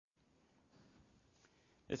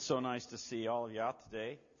It's so nice to see all of you out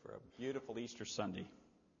today for a beautiful Easter Sunday.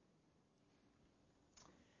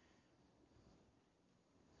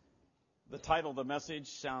 The title of the message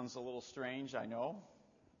sounds a little strange, I know,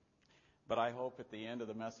 but I hope at the end of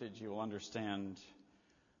the message you will understand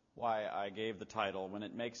why I gave the title, When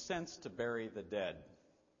It Makes Sense to Bury the Dead.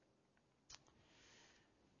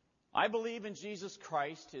 I believe in Jesus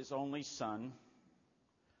Christ, His only Son,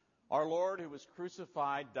 our Lord, who was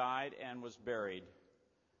crucified, died, and was buried.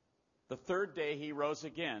 The third day He rose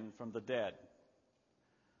again from the dead.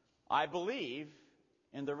 I believe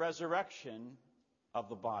in the resurrection of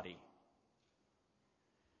the body.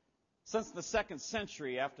 Since the 2nd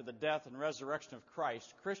century after the death and resurrection of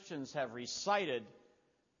Christ, Christians have recited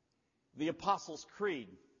the Apostles' Creed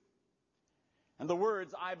and the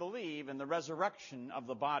words, I believe in the resurrection of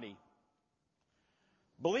the body.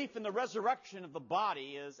 Belief in the resurrection of the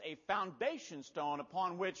body is a foundation stone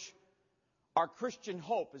upon which our Christian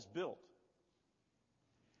hope is built.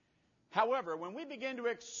 However, when we begin to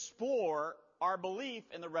explore our belief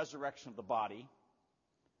in the resurrection of the body,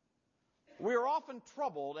 we are often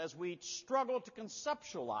troubled as we struggle to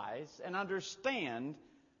conceptualize and understand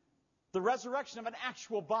the resurrection of an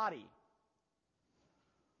actual body.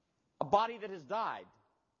 A body that has died,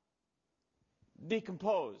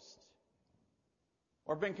 decomposed,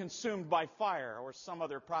 or been consumed by fire or some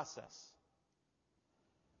other process.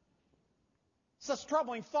 Such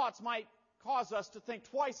troubling thoughts might cause us to think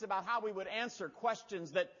twice about how we would answer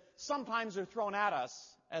questions that sometimes are thrown at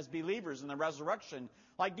us as believers in the resurrection.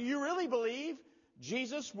 Like, do you really believe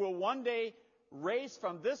Jesus will one day raise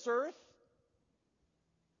from this earth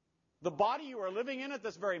the body you are living in at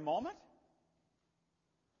this very moment?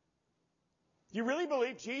 Do you really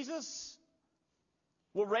believe Jesus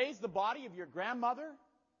will raise the body of your grandmother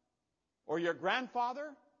or your grandfather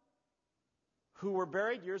who were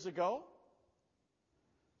buried years ago?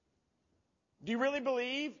 Do you really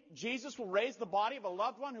believe Jesus will raise the body of a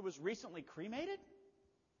loved one who was recently cremated?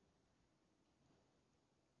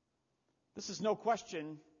 This is no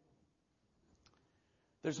question.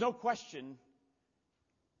 There's no question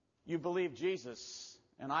you believe Jesus,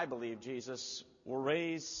 and I believe Jesus, will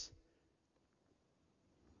raise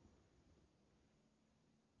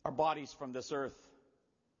our bodies from this earth,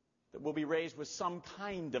 that will be raised with some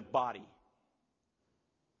kind of body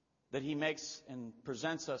that He makes and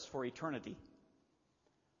presents us for eternity.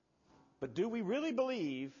 But do we really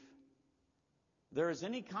believe there is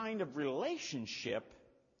any kind of relationship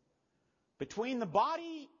between the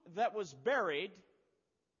body that was buried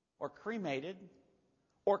or cremated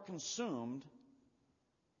or consumed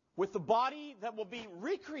with the body that will be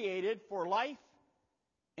recreated for life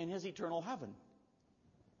in His eternal heaven?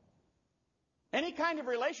 Any kind of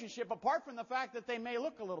relationship apart from the fact that they may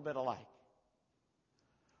look a little bit alike.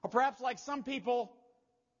 Or perhaps like some people,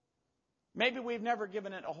 maybe we've never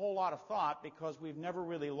given it a whole lot of thought because we've never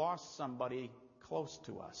really lost somebody close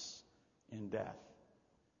to us in death.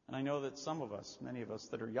 And I know that some of us, many of us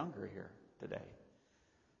that are younger here today,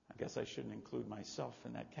 I guess I shouldn't include myself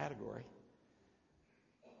in that category,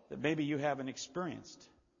 that maybe you haven't experienced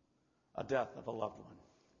a death of a loved one.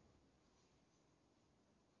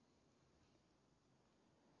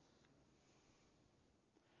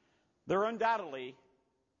 There are undoubtedly,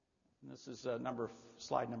 and this is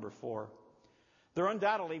slide number 4, there are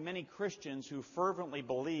undoubtedly many Christians who fervently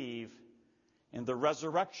believe in the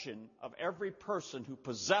resurrection of every person who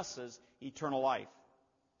possesses eternal life,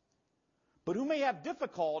 but who may have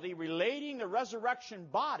difficulty relating the resurrection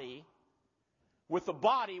body with the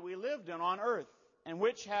body we lived in on earth, and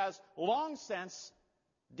which has long since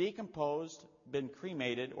decomposed, been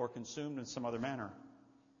cremated, or consumed in some other manner.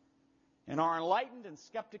 In our enlightened and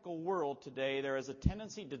skeptical world today, there is a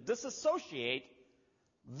tendency to disassociate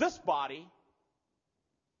this body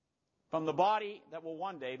from the body that will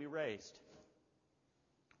one day be raised.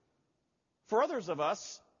 For others of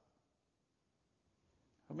us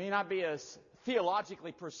who may not be as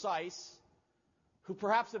theologically precise, who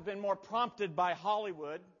perhaps have been more prompted by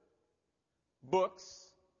Hollywood, books,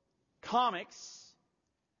 comics,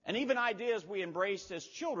 and even ideas we embraced as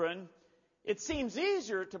children, it seems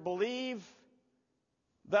easier to believe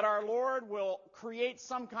that our Lord will create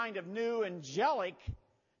some kind of new angelic,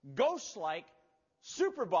 ghost-like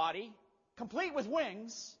super body, complete with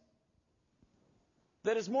wings,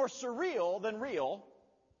 that is more surreal than real,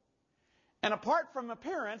 and apart from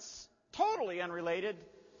appearance, totally unrelated to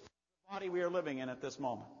the body we are living in at this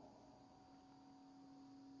moment.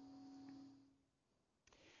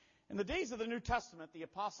 In the days of the New Testament, the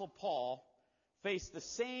Apostle Paul faced the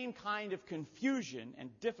same kind of confusion and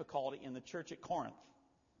difficulty in the church at Corinth.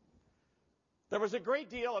 There was a great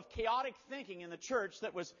deal of chaotic thinking in the church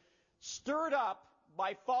that was stirred up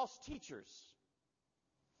by false teachers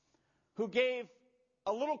who gave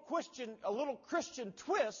a little Christian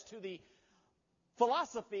twist to the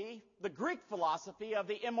philosophy, the Greek philosophy of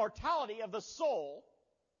the immortality of the soul,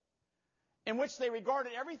 in which they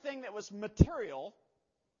regarded everything that was material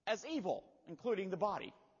as evil, including the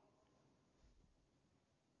body.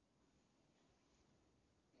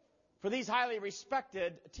 For these highly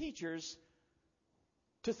respected teachers,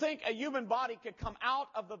 to think a human body could come out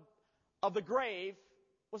of the grave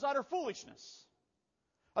was utter foolishness.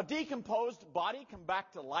 A decomposed body come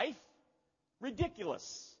back to life?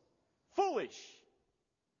 Ridiculous. Foolish.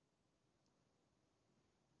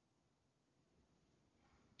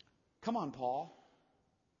 Come on, Paul.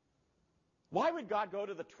 Why would God go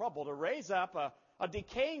to the trouble to raise up a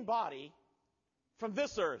decaying body from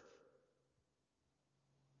this earth?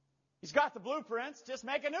 He's got the blueprints, just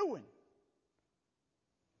make a new one.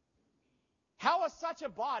 How is such a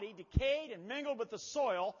body, decayed and mingled with the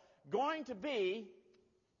soil, going to be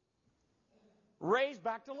raised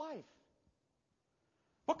back to life?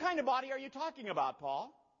 What kind of body are you talking about,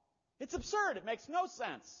 Paul? It's absurd. It makes no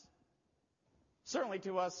sense. Certainly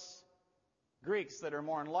to us Greeks that are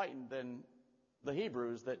more enlightened than the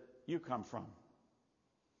Hebrews that you come from.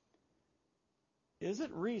 Is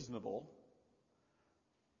it reasonable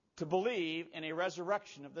to believe in a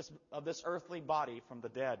resurrection of this earthly body from the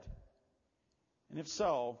dead? And if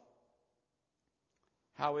so,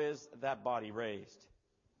 how is that body raised?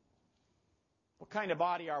 What kind of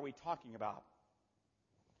body are we talking about?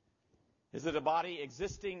 Is it a body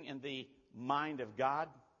existing in the mind of God?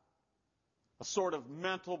 A sort of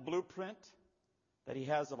mental blueprint that He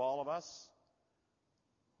has of all of us?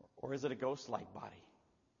 Or is it a ghost-like body?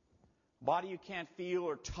 A body you can't feel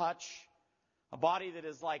or touch? A body that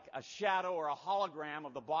is like a shadow or a hologram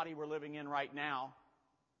of the body we're living in right now?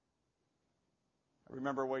 I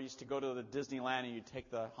remember where I used to go to the Disneyland and you'd take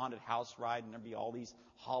the haunted house ride and there'd be all these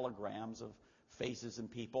holograms of faces and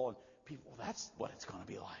people. And people, that's what it's going to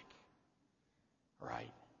be like.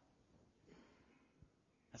 Right?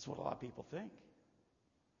 That's what a lot of people think.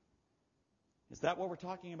 Is that what we're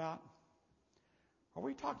talking about? Are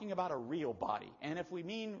we talking about a real body? And if we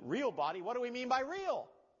mean real body, what do we mean by real?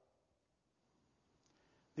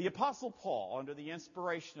 The Apostle Paul, under the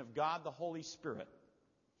inspiration of God the Holy Spirit,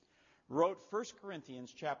 wrote 1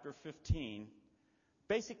 Corinthians chapter 15,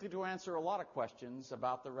 basically to answer a lot of questions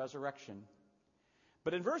about the resurrection.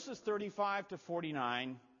 But in verses 35 to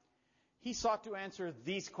 49, he sought to answer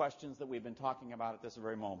these questions that we've been talking about at this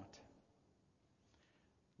very moment.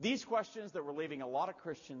 These questions that were leaving a lot of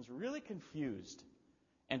Christians really confused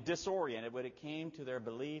and disoriented when it came to their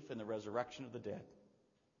belief in the resurrection of the dead.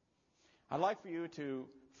 I'd like for you to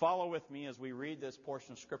follow with me as we read this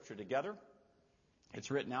portion of Scripture together. It's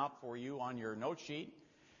written out for you on your note sheet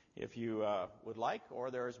if you would like, or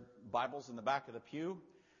there's Bibles in the back of the pew.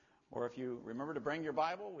 Or if you remember to bring your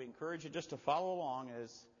Bible, we encourage you just to follow along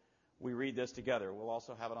as we read this together. We'll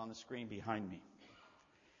also have it on the screen behind me.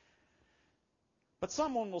 But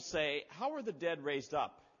someone will say, how are the dead raised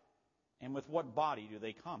up? And with what body do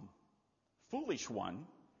they come? Foolish one,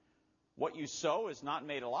 what you sow is not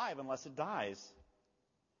made alive unless it dies.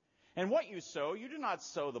 And what you sow, you do not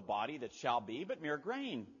sow the body that shall be, but mere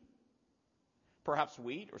grain. Perhaps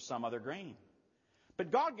wheat or some other grain.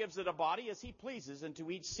 But God gives it a body as He pleases, and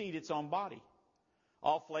to each seed its own body.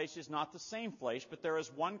 All flesh is not the same flesh, but there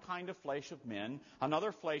is one kind of flesh of men,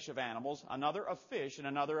 another flesh of animals, another of fish, and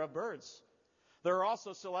another of birds. There are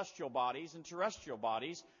also celestial bodies and terrestrial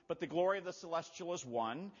bodies, but the glory of the celestial is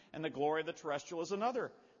one, and the glory of the terrestrial is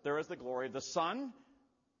another. There is the glory of the sun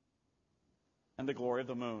and the glory of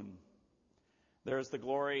the moon. There is the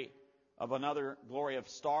glory of another glory of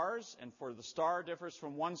stars, and for the star differs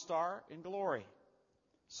from one star in glory.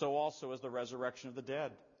 So also is the resurrection of the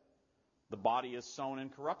dead. The body is sown in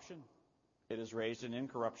corruption. It is raised in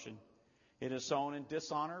incorruption. It is sown in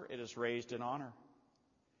dishonor. It is raised in honor.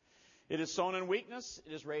 It is sown in weakness.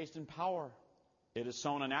 It is raised in power. It is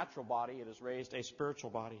sown a natural body. It is raised a spiritual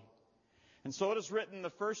body. And so it is written, the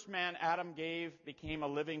first man Adam became a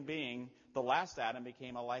living being. The last Adam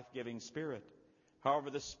became a life-giving spirit. However,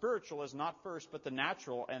 the spiritual is not first, but the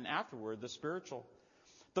natural, and afterward the spiritual.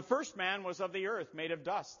 The first man was of the earth, made of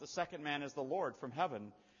dust. The second man is the Lord from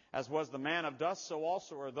heaven. As was the man of dust, so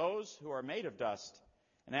also are those who are made of dust.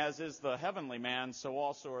 And as is the heavenly man, so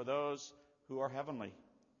also are those who are heavenly.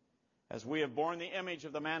 As we have borne the image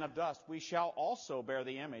of the man of dust, we shall also bear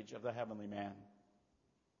the image of the heavenly man.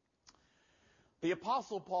 The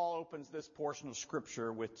Apostle Paul opens this portion of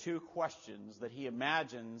Scripture with two questions that he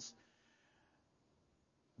imagines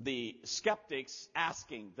the skeptics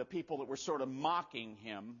asking, the people that were sort of mocking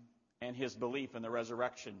him and his belief in the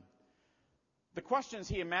resurrection. The questions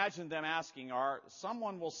he imagined them asking are,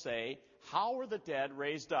 someone will say, how are the dead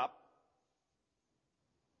raised up?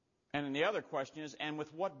 And then the other question is, and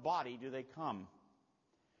with what body do they come?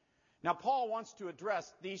 Now, Paul wants to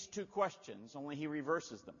address these two questions, only he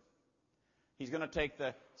reverses them. He's going to take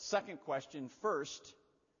the second question first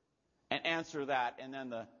and answer that, and then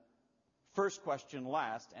the first question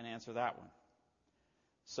last and answer that one.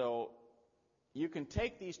 So you can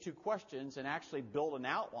take these two questions and actually build an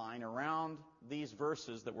outline around these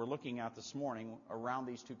verses that we're looking at this morning, around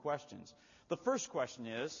these two questions. The first question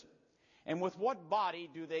is, and with what body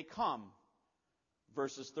do they come?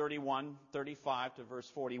 Verses 31, 35 to verse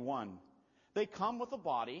 41. They come with a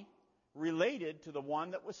body related to the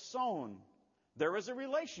one that was sown. There is a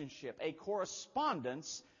relationship, a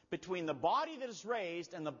correspondence between the body that is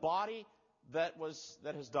raised and the body that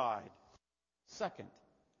has died. Second,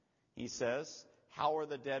 he says, how are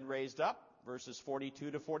the dead raised up? Verses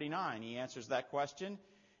 42 to 49. He answers that question.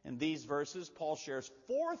 In these verses, Paul shares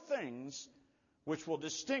four things which will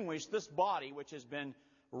distinguish this body which has been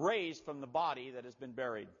raised from the body that has been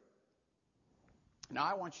buried. Now,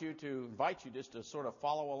 I want you to invite you just to sort of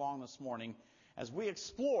follow along this morning as we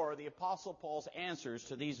explore the Apostle Paul's answers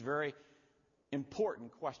to these very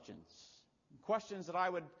important questions. Questions that I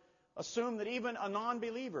would assume that even a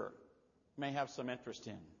non-believer may have some interest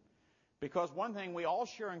in. Because one thing we all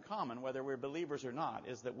share in common, whether we're believers or not,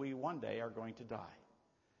 is that we one day are going to die.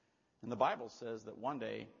 And the Bible says that one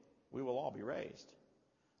day we will all be raised.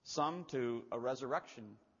 Some to a resurrection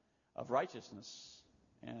of righteousness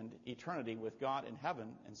and eternity with God in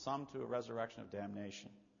heaven, and some to a resurrection of damnation.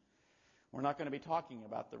 We're not going to be talking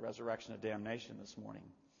about the resurrection of damnation this morning.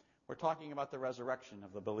 We're talking about the resurrection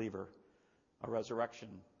of the believer, a resurrection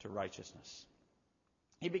to righteousness.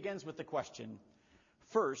 He begins with the question,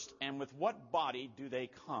 first, and with what body do they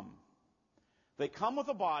come? They come with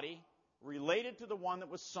a body related to the one that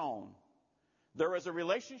was sown. There is a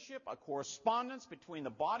relationship, a correspondence between the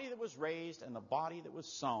body that was raised and the body that was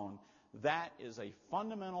sown. That is a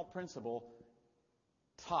fundamental principle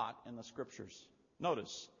taught in the Scriptures.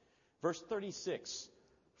 Notice, verse 36,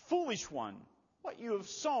 foolish one, what you have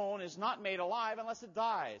sown is not made alive unless it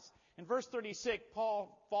dies. In verse 36,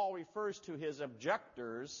 Paul refers to his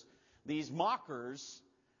objectors, these mockers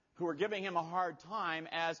who are giving him a hard time,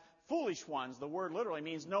 as foolish ones. The word literally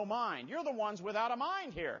means no mind. You're the ones without a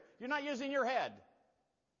mind here. You're not using your head.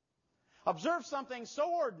 Observe something so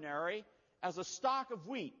ordinary as a stalk of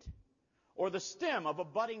wheat or the stem of a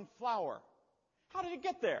budding flower. How did it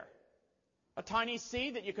get there? A tiny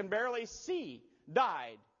seed that you can barely see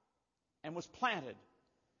died and was planted.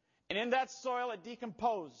 And in that soil it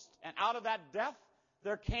decomposed. And out of that death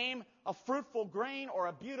there came a fruitful grain or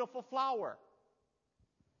a beautiful flower.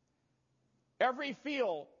 Every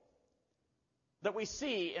field that we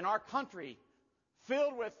see in our country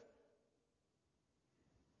filled with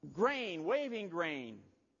grain, waving grain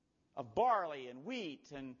of barley and wheat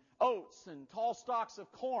and oats and tall stalks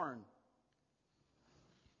of corn.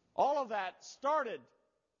 All of that started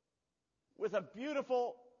with a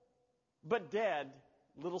beautiful but dead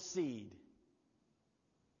little seed.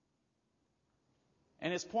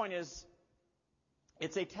 And his point is,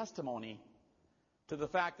 it's a testimony to the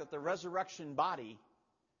fact that the resurrection body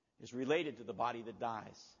is related to the body that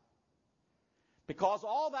dies. Because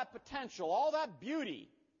all that potential, all that beauty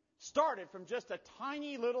started from just a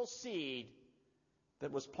tiny little seed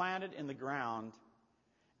that was planted in the ground,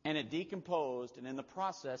 and it decomposed, and in the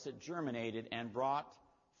process it germinated and brought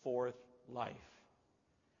forth life.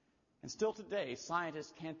 And still today,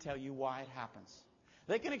 scientists can't tell you why it happens.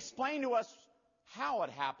 They can explain to us how it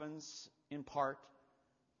happens in part,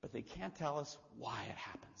 but they can't tell us why it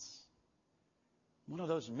happens. One of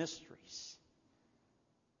those mysteries.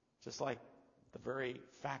 Just like the very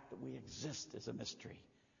fact that we exist is a mystery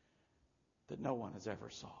that no one has ever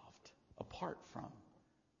solved apart from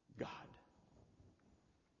God.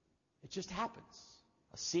 It just happens.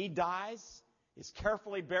 A seed dies, is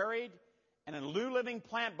carefully buried, and a new living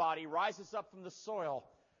plant body rises up from the soil.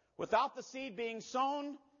 Without the seed being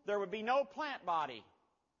sown, there would be no plant body.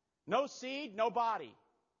 No seed, no body.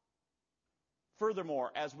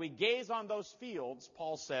 Furthermore, as we gaze on those fields,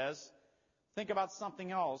 Paul says, think about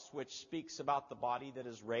something else which speaks about the body that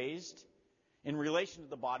is raised in relation to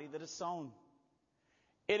the body that is sown.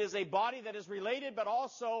 It is a body that is related, but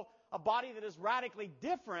also a body that is radically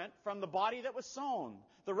different from the body that was sown.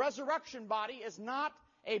 The resurrection body is not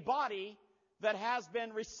a body that has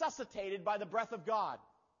been resuscitated by the breath of God.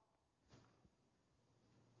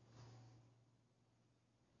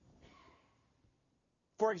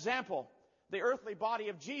 For example, the earthly body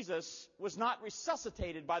of Jesus was not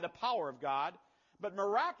resuscitated by the power of God, but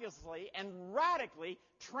miraculously and radically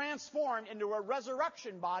transformed into a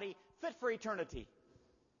resurrection body fit for eternity.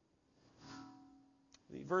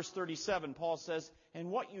 Verse 37, Paul says,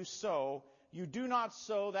 "And what you sow, you do not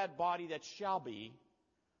sow that body that shall be,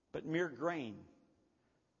 but mere grain,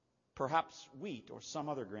 perhaps wheat or some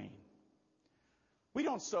other grain." We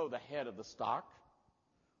don't sow the head of the stalk.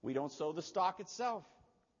 We don't sow the stalk itself.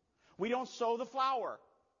 We don't sow the flower.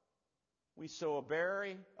 We sow a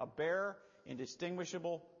bare,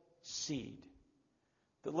 indistinguishable seed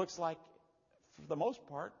that looks like, for the most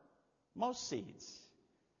part, most seeds.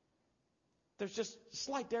 There's just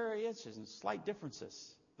slight variations and slight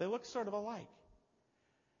differences. They look sort of alike.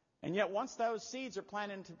 And yet once those seeds are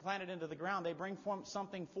planted into the ground, they bring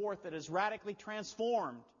something forth that is radically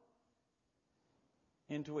transformed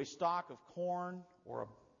into a stalk of corn or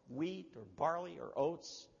wheat or barley or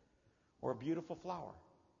oats or a beautiful flower.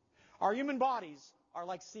 Our human bodies are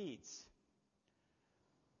like seeds.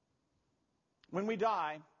 When we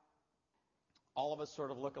die, all of us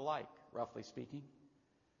sort of look alike, roughly speaking.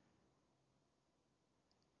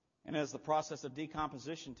 And as the process of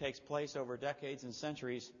decomposition takes place over decades and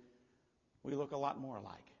centuries, we look a lot more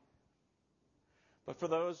alike. But for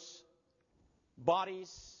those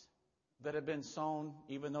bodies that have been sown,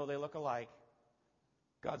 even though they look alike,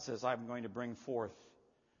 God says, I'm going to bring forth,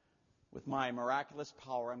 with my miraculous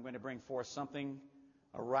power, I'm going to bring forth something,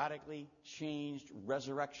 a radically changed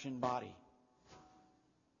resurrection body.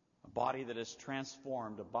 A body that is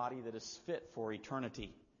transformed, a body that is fit for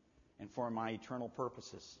eternity and for my eternal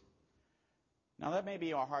purposes. Now that may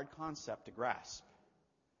be a hard concept to grasp.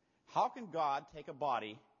 How can God take a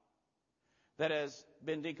body that has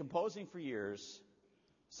been decomposing for years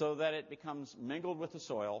so that it becomes mingled with the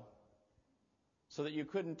soil so that you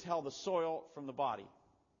couldn't tell the soil from the body?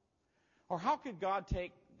 Or how could God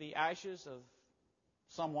take the ashes of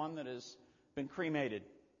someone that has been cremated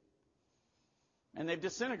and they've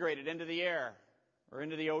disintegrated into the air or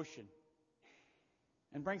into the ocean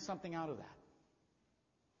and bring something out of that?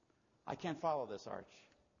 I can't follow this, Arch.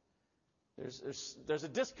 There's a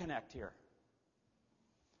disconnect here.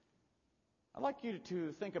 I'd like you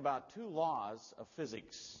to think about two laws of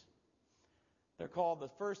physics. They're called the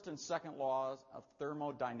first and second laws of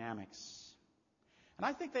thermodynamics. And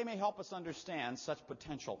I think they may help us understand such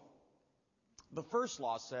potential. The first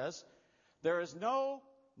law says there is no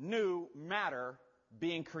new matter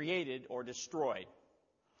being created or destroyed.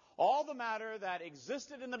 All the matter that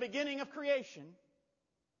existed in the beginning of creation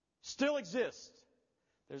still exists.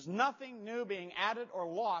 There's nothing new being added or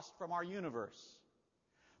lost from our universe.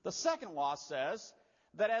 The second law says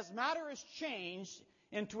that as matter is changed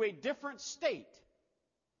into a different state,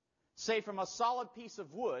 say from a solid piece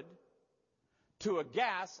of wood to a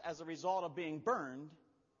gas as a result of being burned,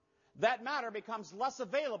 that matter becomes less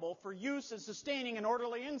available for use in sustaining an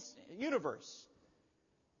orderly universe.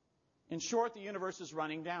 In short, the universe is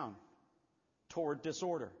running down toward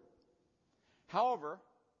disorder. However,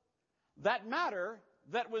 that matter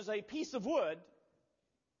that was a piece of wood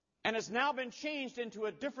and has now been changed into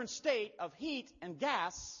a different state of heat and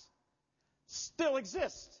gas still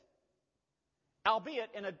exists, albeit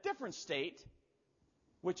in a different state,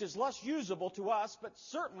 which is less usable to us, but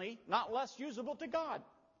certainly not less usable to God.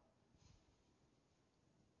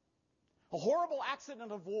 A horrible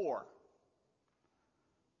accident of war,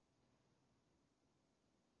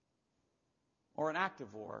 or an act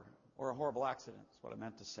of war, or a horrible accident is what I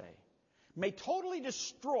meant to say, may totally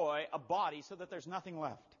destroy a body so that there's nothing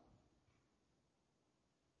left.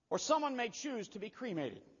 Or someone may choose to be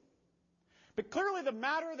cremated. But clearly the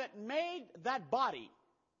matter that made that body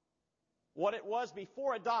what it was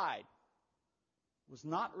before it died was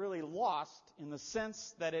not really lost in the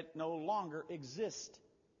sense that it no longer exists.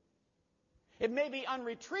 It may be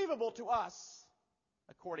unretrievable to us,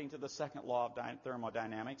 according to the second law of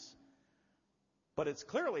thermodynamics, but it's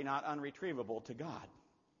clearly not unretrievable to God.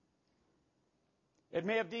 It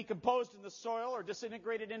may have decomposed in the soil or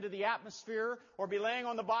disintegrated into the atmosphere or be laying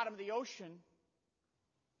on the bottom of the ocean,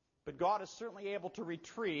 but God is certainly able to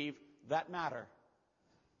retrieve that matter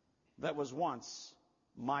that was once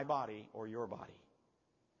my body or your body.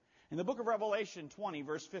 In the book of Revelation 20,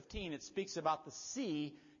 verse 15, it speaks about the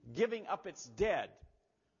sea giving up its dead.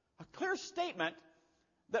 A clear statement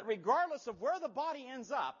that regardless of where the body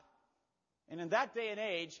ends up, and in that day and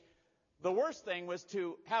age, the worst thing was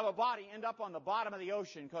to have a body end up on the bottom of the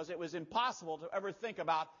ocean because it was impossible to ever think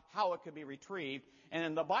about how it could be retrieved.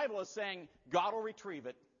 And the Bible is saying God will retrieve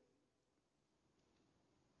it.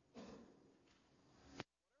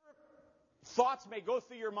 thoughts may go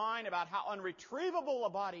through your mind about how unretrievable a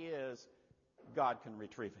body is, God can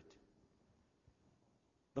retrieve it.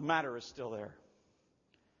 The matter is still there.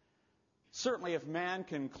 Certainly, if man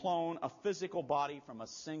can clone a physical body from a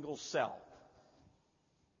single cell,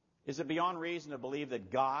 is it beyond reason to believe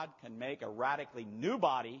that God can make a radically new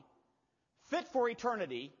body fit for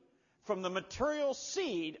eternity from the material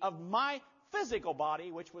seed of my physical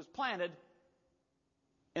body, which was planted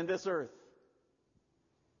in this earth?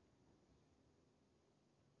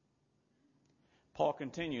 Paul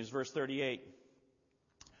continues, verse 38.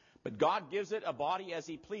 But God gives it a body as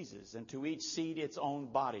He pleases, and to each seed its own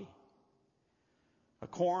body. A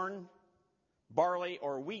corn, barley,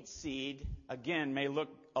 or wheat seed, again, may look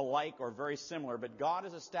alike or very similar, but God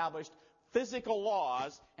has established physical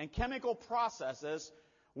laws and chemical processes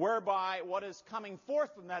whereby what is coming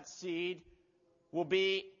forth from that seed will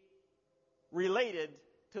be related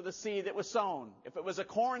to the seed that was sown. If it was a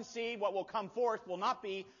corn seed, what will come forth will not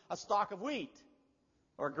be a stalk of wheat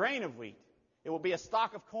or a grain of wheat. It will be a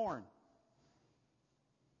stalk of corn.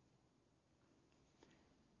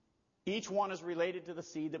 Each one is related to the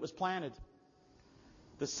seed that was planted.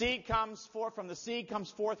 The seed comes forth, from the seed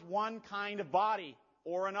comes forth one kind of body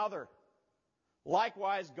or another.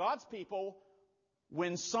 Likewise, God's people,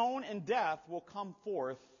 when sown in death, will come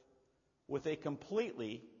forth with a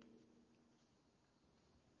completely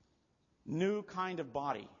new kind of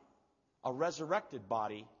body, a resurrected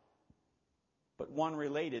body, but one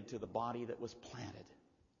related to the body that was planted.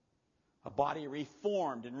 A body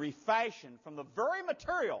reformed and refashioned from the very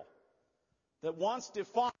material that once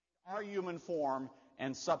defined our human form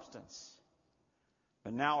and substance.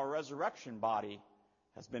 But now a resurrection body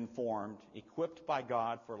has been formed, equipped by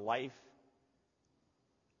God for life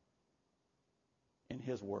in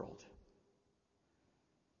His world,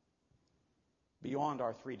 beyond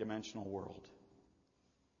our three-dimensional world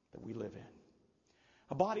that we live in.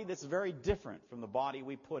 A body that's very different from the body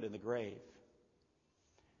we put in the grave.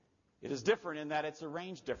 It is different in that it's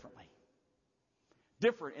arranged differently.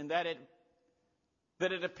 Different in that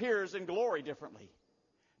it appears in glory differently.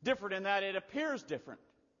 Different in that it appears different.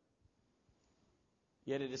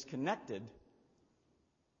 Yet it is connected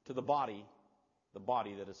to the body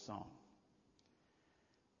that is sown.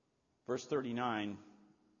 Verse 39,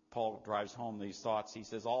 Paul drives home these thoughts. He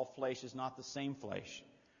says, all flesh is not the same flesh,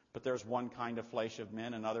 but there's one kind of flesh of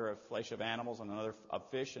men, another of flesh of animals, and another of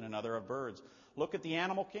fish, and another of birds. Look at the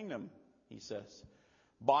animal kingdom, he says.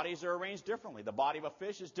 Bodies are arranged differently. The body of a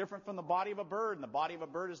fish is different from the body of a bird, and the body of a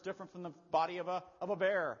bird is different from the body of a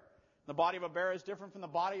bear. The body of a bear is different from the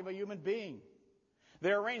body of a human being.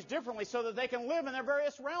 They're arranged differently so that they can live in their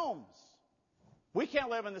various realms. We can't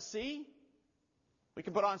live in the sea. We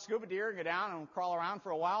can put on scuba gear and go down and crawl around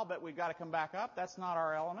for a while, but we've got to come back up. That's not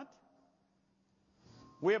our element.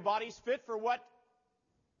 We have bodies fit for what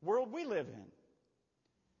world we live in.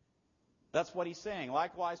 That's what he's saying.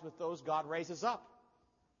 Likewise with those God raises up.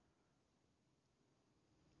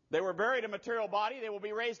 They were buried in a material body. They will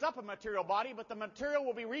be raised up a material body, but the material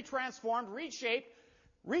will be retransformed, reshaped,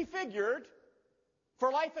 refigured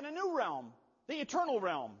for life in a new realm, the eternal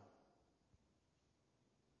realm.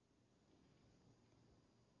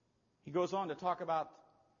 He goes on to talk about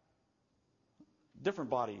different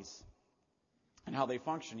bodies and how they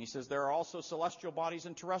function. He says there are also celestial bodies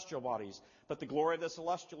and terrestrial bodies, but the glory of the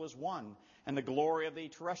celestial is one, and the glory of the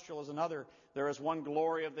terrestrial is another. There is one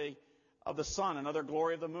glory of the sun, another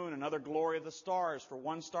glory of the moon, another glory of the stars. For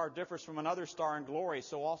one star differs from another star in glory,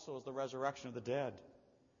 so also is the resurrection of the dead.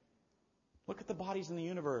 Look at the bodies in the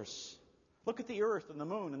universe. Look at the earth and the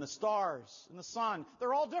moon and the stars and the sun.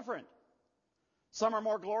 They're all different. Some are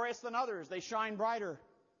more glorious than others. They shine brighter.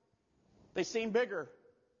 They seem bigger.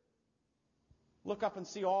 Look up and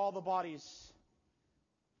see all the bodies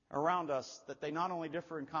around us, that they not only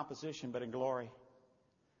differ in composition but in glory.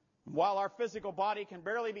 While our physical body can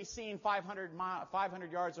barely be seen 500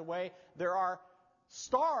 yards away, there are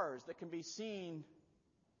stars that can be seen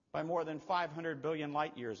by more than 500 billion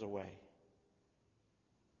light years away.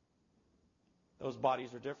 Those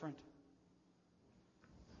bodies are different.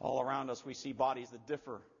 All around us we see bodies that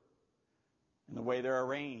differ in the way they're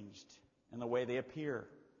arranged and the way they appear.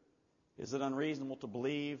 Is it unreasonable to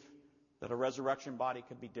believe that a resurrection body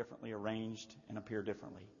could be differently arranged and appear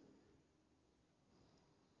differently,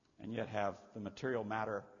 and yet have the material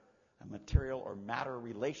or matter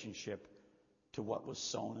relationship to what was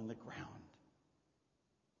sown in the ground?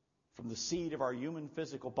 From the seed of our human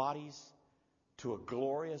physical bodies to a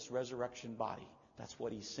glorious resurrection body. That's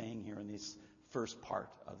what he's saying here in this first part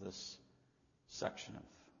of this section of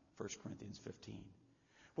 1 Corinthians 15.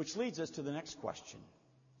 Which leads us to the next question,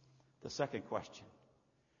 the second question.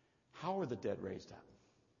 How are the dead raised up?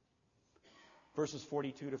 Verses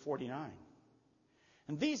 42 to 49.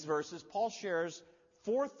 In these verses, Paul shares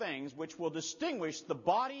 4 things which will distinguish the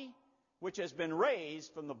body which has been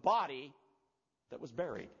raised from the body that was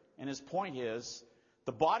buried. And his point is,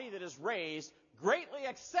 the body that is raised greatly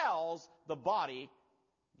excels the body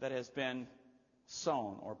that has been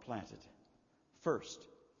sown or planted. First,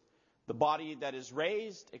 the body that is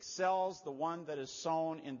raised excels the one that is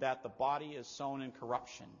sown in that the body is sown in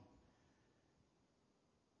corruption.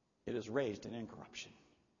 It is raised in incorruption.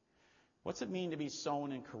 What's it mean to be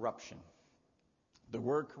sown in corruption? The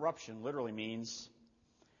word corruption literally means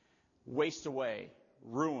waste away,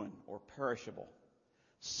 ruin, or perishable,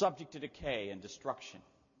 subject to decay and destruction.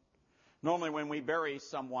 Normally when we bury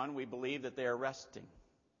someone, we believe that they are resting,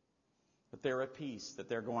 that they're at peace, that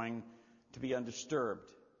they're going to be undisturbed.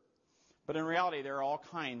 But in reality, there are all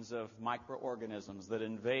kinds of microorganisms that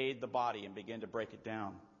invade the body and begin to break it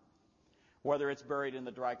down. Whether it's buried in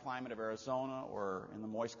the dry climate of Arizona or in the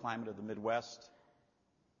moist climate of the Midwest,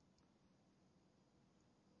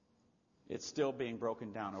 it's still being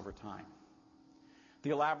broken down over time. The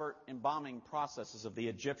elaborate embalming processes of the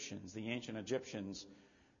Egyptians, the ancient Egyptians,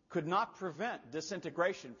 could not prevent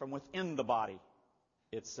disintegration from within the body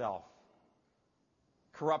itself.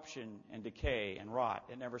 Corruption and decay and rot,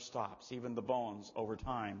 it never stops. Even the bones over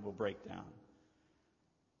time will break down.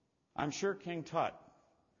 I'm sure King Tut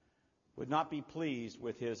would not be pleased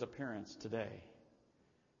with his appearance today,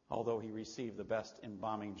 although he received the best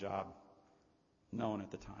embalming job known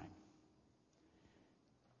at the time.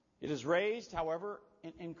 It is raised, however,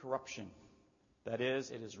 in incorruption. That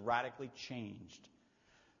is, it is radically changed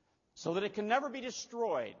so that it can never be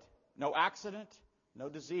destroyed. No accident, no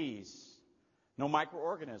disease, no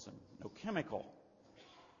microorganism, no chemical,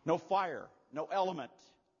 no fire, no element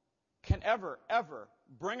can ever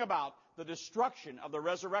bring about the destruction of the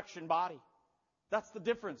resurrection body. That's the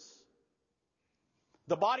difference.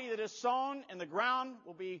 The body that is sown in the ground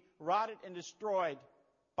will be rotted and destroyed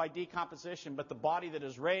by decomposition, but the body that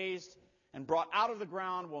is raised and brought out of the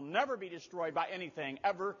ground will never be destroyed by anything,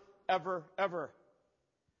 ever, ever, ever.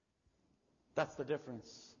 That's the difference.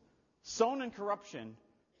 Sown in corruption,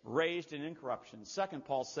 raised in incorruption. Second,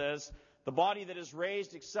 Paul says, the body that is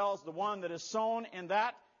raised excels the one that is sown in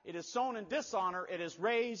that it is sown in dishonor, it is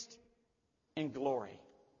raised in glory.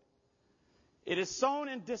 It is sown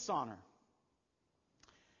in dishonor.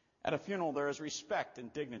 At a funeral, there is respect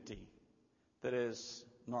and dignity that is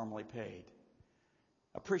normally paid.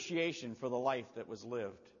 Appreciation for the life that was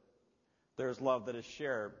lived. There is love that is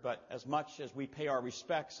shared, but as much as we pay our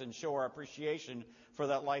respects and show our appreciation for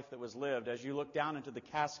that life that was lived, as you look down into the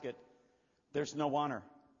casket, there's no honor.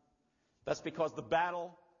 That's because the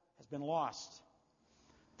battle has been lost.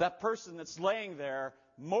 That person that's laying there,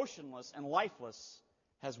 motionless and lifeless,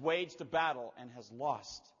 has waged a battle and has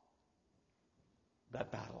lost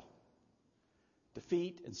that battle.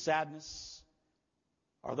 Defeat and sadness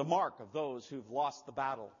are the mark of those who've lost the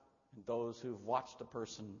battle and those who've watched a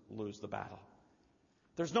person lose the battle.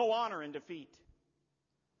 There's no honor in defeat.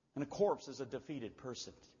 And a corpse is a defeated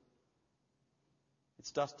person.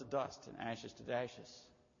 It's dust to dust and ashes to ashes.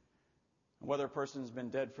 And whether a person has been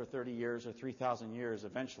dead for 30 years or 3,000 years,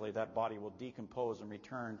 eventually that body will decompose and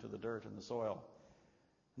return to the dirt and the soil.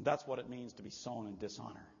 And that's what it means to be sown in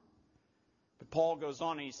dishonor. But Paul goes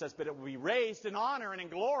on and he says, but it will be raised in honor and in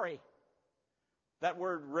glory. That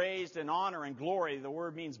word raised in honor and glory, the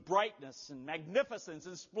word means brightness and magnificence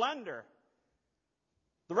and splendor.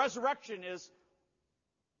 The resurrection is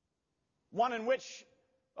one in which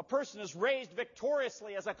a person is raised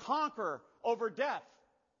victoriously as a conqueror over death.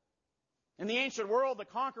 In the ancient world, the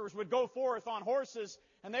conquerors would go forth on horses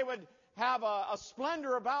and they would have a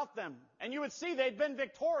splendor about them. And you would see they'd been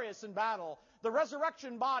victorious in battle. The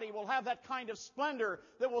resurrection body will have that kind of splendor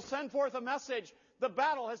that will send forth a message. The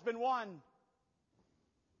battle has been won.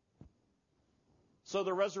 So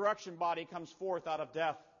the resurrection body comes forth out of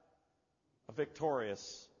death, a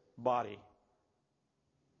victorious body.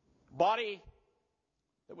 Body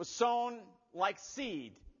that was sown like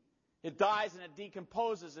seed. It dies and it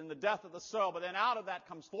decomposes in the death of the soil, but then out of that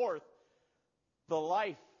comes forth the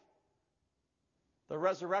life, the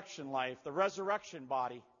resurrection life, the resurrection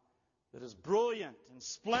body that is brilliant and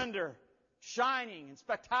splendor, shining and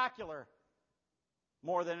spectacular,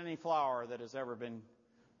 more than any flower that has ever been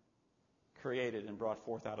created and brought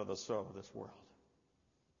forth out of the soil of this world.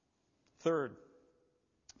 Third,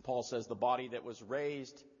 Paul says the body that was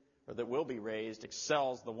raised, or that will be raised,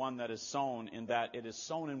 excels the one that is sown in that it is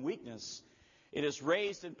sown in weakness. It is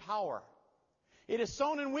raised in power. It is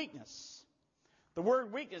sown in weakness. The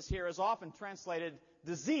word weakness here is often translated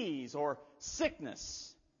disease or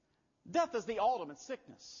sickness. Death is the ultimate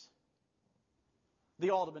sickness,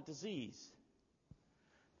 the ultimate disease.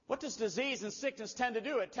 What does disease and sickness tend to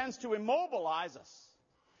do? It tends to immobilize us.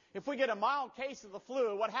 If we get a mild case of the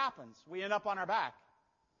flu, what happens? We end up on our back,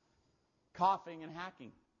 coughing and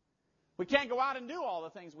hacking. We can't go out and do all the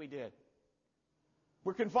things we did.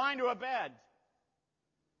 We're confined to a bed,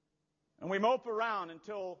 and we mope around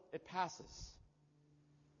until it passes.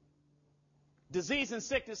 Disease and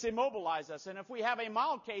sickness immobilize us, and if we have a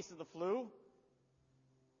mild case of the flu,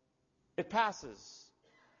 it passes.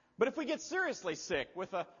 But if we get seriously sick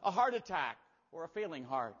with a heart attack or a failing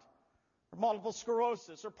heart, or multiple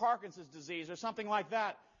sclerosis or Parkinson's disease or something like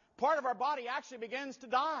that, part of our body actually begins to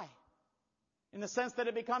die in the sense that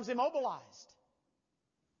it becomes immobilized.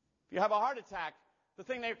 If you have a heart attack, the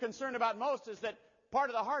thing they're concerned about most is that part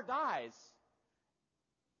of the heart dies.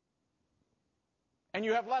 And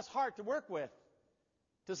you have less heart to work with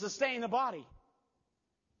to sustain the body.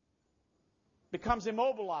 Becomes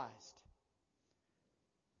immobilized.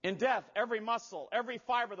 In death, every muscle, every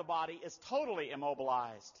fiber of the body is totally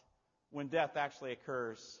immobilized when death actually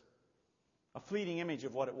occurs. A fleeting image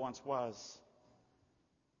of what it once was.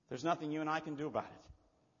 There's nothing you and I can do about it.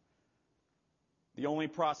 The only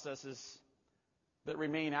processes that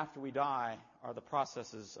remain after we die are the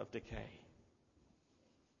processes of decay.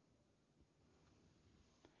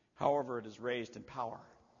 However, it is raised in power.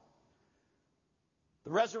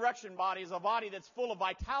 The resurrection body is a body that's full of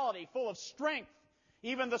vitality, full of strength.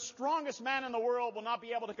 Even the strongest man in the world will not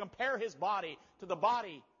be able to compare his body to the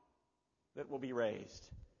body that will be raised.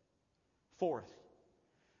 Fourth,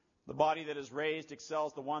 the body that is raised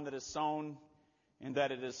excels the one that is sown, in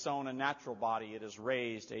that it is sown a natural body. It is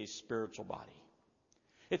raised a spiritual body.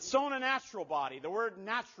 It's sown a natural body. The word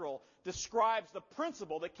natural describes the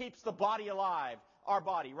principle that keeps the body alive, our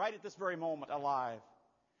body, right at this very moment alive.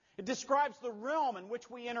 It describes the realm in which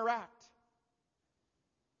we interact.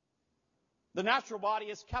 The natural body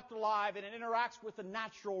is kept alive and it interacts with the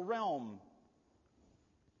natural realm.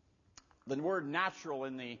 The word natural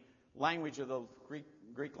in the language of the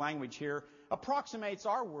Greek language here approximates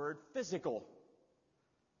our word physical.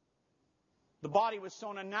 The body was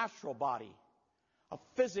sown a natural body, a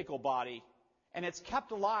physical body, and it's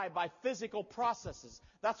kept alive by physical processes.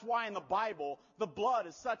 That's why in the Bible, the blood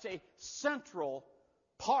is such a central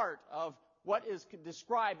part of what is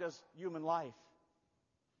described as human life.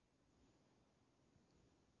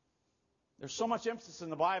 There's so much emphasis in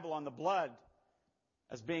the Bible on the blood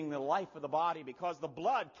as being the life of the body because the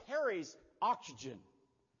blood carries oxygen.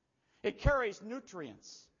 It carries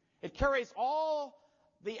nutrients. It carries all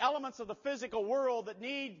the elements of the physical world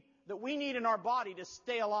that we need in our body to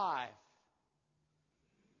stay alive.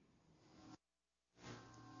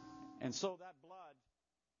 And so that blood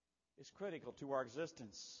is critical to our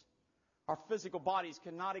existence. Our physical bodies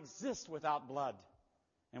cannot exist without blood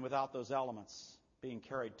and without those elements being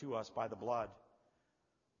carried to us by the blood.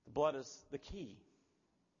 The blood is the key.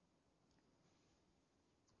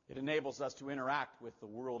 It enables us to interact with the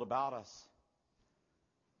world about us.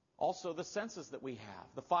 Also, the senses that we have,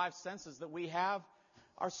 the 5 senses that we have,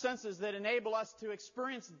 are senses that enable us to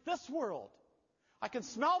experience this world. I can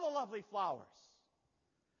smell the lovely flowers.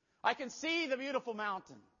 I can see the beautiful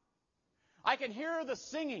mountain. I can hear the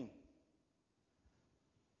singing.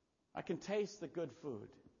 I can taste the good food.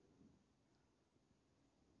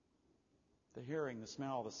 The hearing, the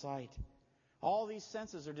smell, the sight. All these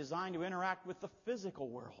senses are designed to interact with the physical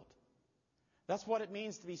world. That's what it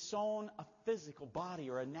means to be sown a physical body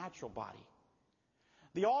or a natural body.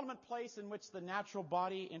 The ultimate place in which the natural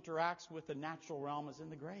body interacts with the natural realm is in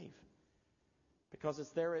the grave. Because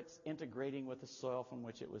it's there it's integrating with the soil from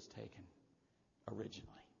which it was taken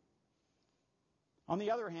originally. On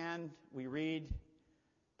the other hand, we read,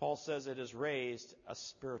 Paul says it is raised a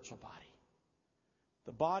spiritual body.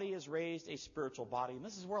 The body is raised a spiritual body. And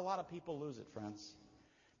this is where a lot of people lose it, friends.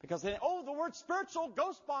 Because they, the word spiritual,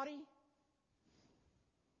 ghost body.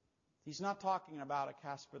 He's not talking about a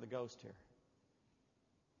Casper the Ghost here.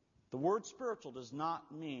 The word spiritual does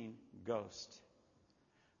not mean ghost.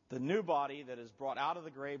 The new body that is brought out of the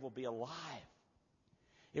grave will be alive.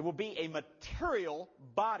 It will be a material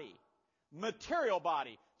body. Material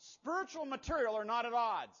body. Spiritual and material are not at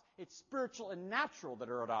odds. It's spiritual and natural that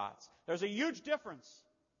are at odds. There's a huge difference.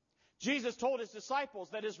 Jesus told his disciples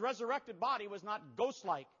that his resurrected body was not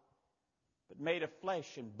ghost-like, but made of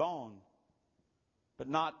flesh and bone, but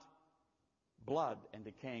not blood and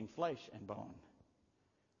decaying flesh and bone.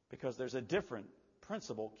 Because there's a different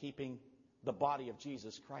principle keeping the body of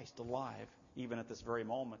Jesus Christ alive, even at this very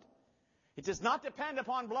moment. It does not depend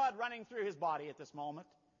upon blood running through his body at this moment.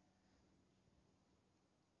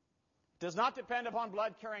 does not depend upon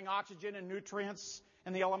blood carrying oxygen and nutrients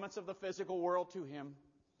and the elements of the physical world to him.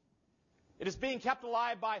 It is being kept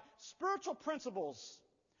alive by spiritual principles,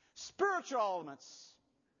 spiritual elements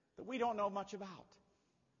that we don't know much about.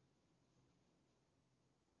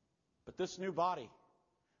 But this new body,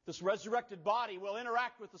 this resurrected body, will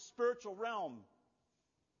interact with the spiritual realm.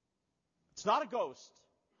 It's not a ghost.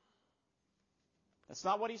 That's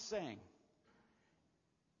not what he's saying.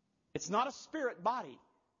 It's not a spirit body.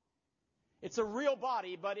 It's a real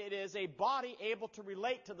body, but it is a body able to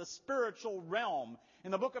relate to the spiritual realm. In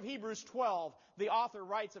the book of Hebrews 12, the author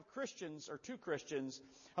writes of Christians, or to Christians,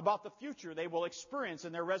 about the future they will experience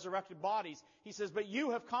in their resurrected bodies. He says, "But you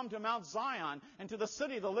have come to Mount Zion and to the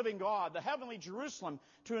city of the living God, the heavenly Jerusalem,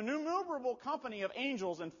 to an innumerable company of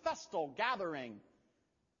angels in festal gathering."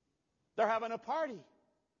 They're having a party.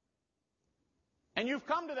 And you've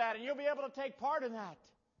come to that, and you'll be able to take part in that.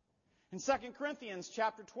 In 2 Corinthians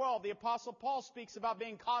chapter 12, the Apostle Paul speaks about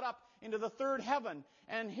being caught up into the third heaven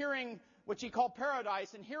and hearing what he called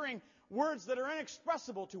paradise, and hearing words that are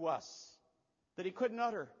inexpressible to us, that he couldn't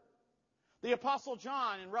utter. The Apostle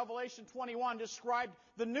John in Revelation 21 described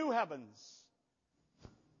the new heavens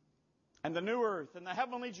and the new earth and the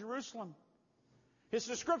heavenly Jerusalem. His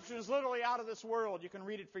description is literally out of this world. You can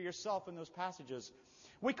read it for yourself in those passages.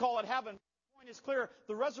 We call it heaven. The point is clear.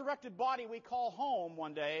 The resurrected body we call home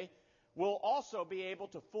one day will also be able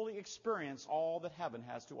to fully experience all that heaven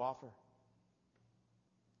has to offer.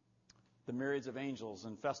 The myriads of angels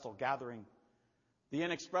in festal gathering, the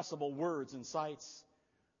inexpressible words and sights.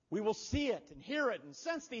 We will see it and hear it and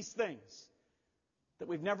sense these things that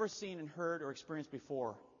we've never seen and heard or experienced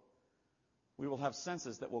before. We will have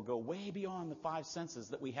senses that will go way beyond the 5 senses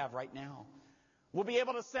that we have right now. We'll be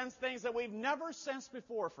able to sense things that we've never sensed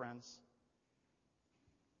before, friends.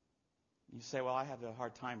 You say, "Well, I have a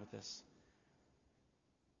hard time with this.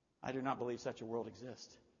 I do not believe such a world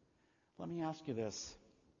exists." Let me ask you this.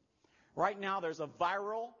 Right now, there's a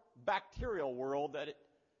viral, bacterial world that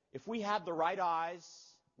if we had the right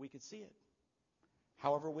eyes, we could see it.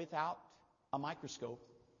 However, without a microscope,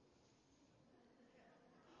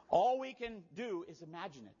 all we can do is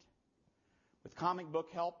imagine it. With comic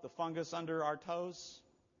book help, the fungus under our toes,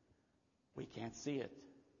 we can't see it.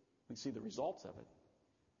 We can see the results of it.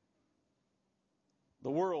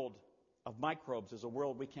 The world of microbes is a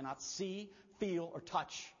world we cannot see, feel, or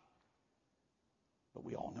touch. But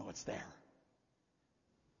we all know it's there.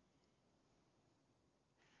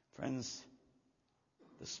 Friends,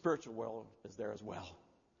 the spiritual world is there as well.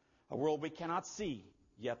 A world we cannot see,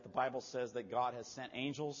 yet the Bible says that God has sent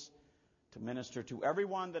angels to minister to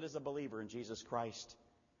everyone that is a believer in Jesus Christ.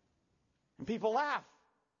 And people laugh.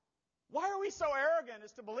 Why are we so arrogant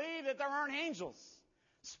as to believe that there aren't angels?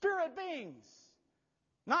 Spirit beings.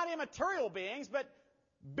 Not immaterial beings, but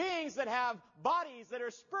beings that have bodies that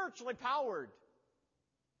are spiritually powered.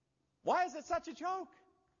 Why is it such a joke?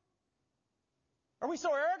 Are we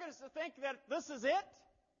so arrogant as to think that this is it?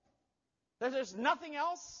 That there's nothing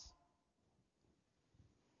else?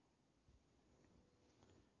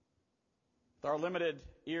 With our limited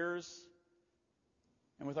ears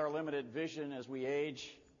and with our limited vision as we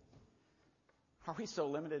age, are we so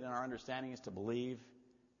limited in our understanding as to believe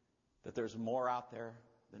that there's more out there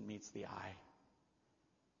than meets the eye?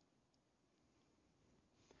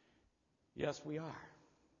 Yes, we are.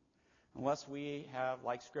 Unless we have,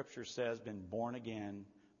 like Scripture says, been born again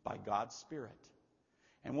by God's Spirit.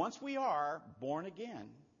 And once we are born again,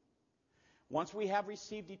 once we have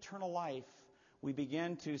received eternal life, we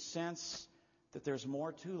begin to sense that there's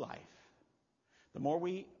more to life. The more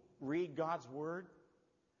we read God's Word,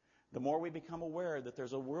 the more we become aware that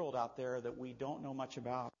there's a world out there that we don't know much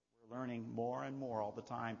about. Learning more and more all the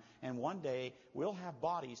time. And one day, we'll have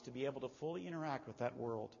bodies to be able to fully interact with that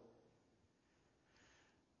world.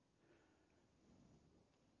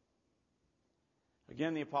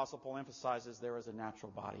 Again, the Apostle Paul emphasizes there is a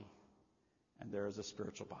natural body and there is a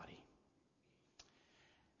spiritual body.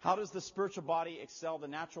 How does the spiritual body excel the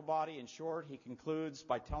natural body? In short, he concludes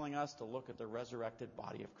by telling us to look at the resurrected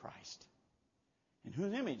body of Christ, in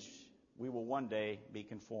whose image we will one day be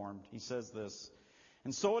conformed. He says this,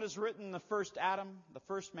 "And so it is written, the first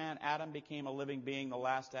man, Adam, became a living being. The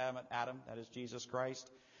last Adam, that is Jesus Christ,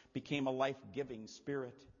 became a life-giving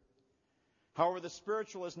spirit. However, the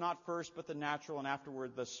spiritual is not first, but the natural, and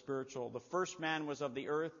afterward the spiritual. The first man was of the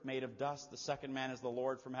earth, made of dust. The second man is the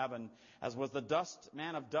Lord from heaven. As was the dust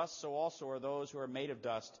man of dust, so also are those who are made of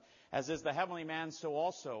dust. As is the heavenly man, so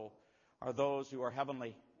also are those who are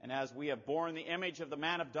heavenly. And as we have borne the image of the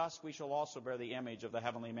man of dust, we shall also bear the image of the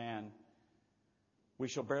heavenly man. We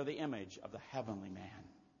shall bear the image of the heavenly man,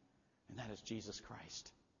 and that is Jesus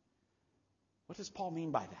Christ." What does Paul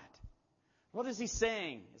mean by that? What is he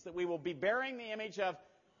saying? Is that we will be bearing the image of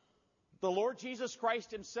the Lord Jesus Christ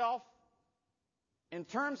himself in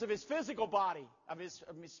terms of his physical body, of his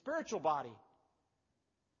spiritual body.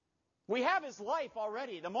 We have his life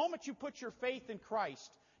already. The moment you put your faith in Christ,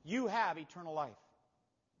 you have eternal life.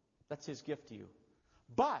 That's his gift to you.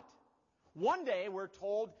 But one day we're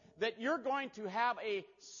told that you're going to have a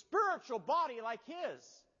spiritual body like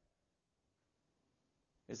his.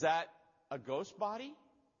 Is that a ghost body?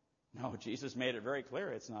 No, Jesus made it very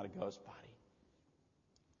clear it's not a ghost body.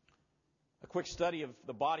 A quick study of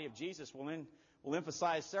the body of Jesus will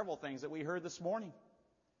emphasize several things that we heard this morning.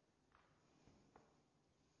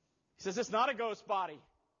 He says, it's not a ghost body.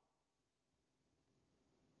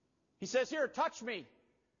 He says, here, touch me.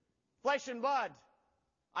 Flesh and blood.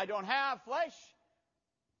 I don't have flesh,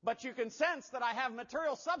 but you can sense that I have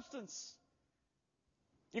material substance.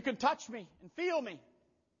 You can touch me and feel me.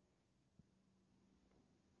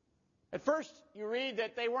 At first, you read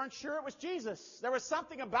that they weren't sure it was Jesus. There was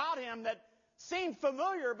something about him that seemed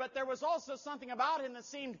familiar, but there was also something about him that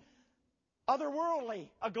seemed otherworldly,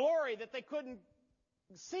 a glory that they couldn't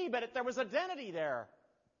see, but there was identity there.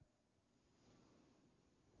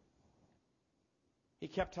 He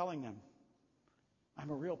kept telling them, I'm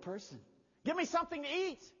a real person. Give me something to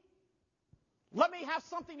eat. Let me have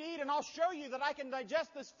something to eat, and I'll show you that I can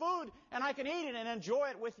digest this food, and I can eat it and enjoy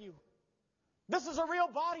it with you. This is a real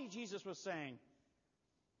body, Jesus was saying.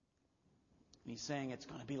 And he's saying it's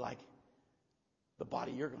going to be like the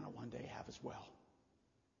body you're going to one day have as well.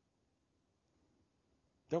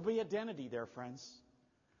 There'll be identity there, friends.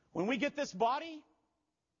 When we get this body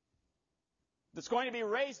that's going to be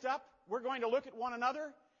raised up, we're going to look at one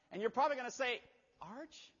another, and you're probably going to say,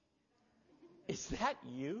 Arch, is that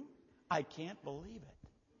you? I can't believe it.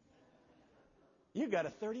 You got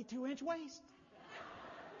a 32-inch waist.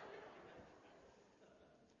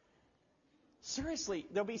 Seriously,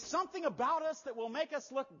 there'll be something about us that will make us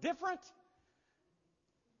look different,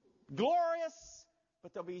 glorious,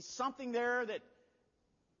 but there'll be something there that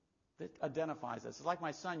identifies us. It's like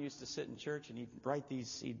my son used to sit in church and he'd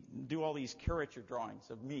do all these caricature drawings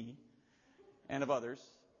of me and of others.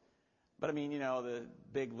 But I mean, the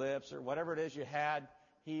big lips or whatever it is you had,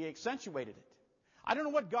 he accentuated it. I don't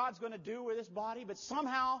know what God's going to do with this body, but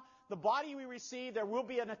somehow the body we receive, there will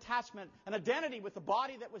be an attachment, an identity with the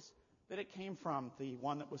body that it came from, the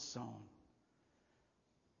one that was sown.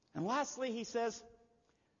 And lastly, he says,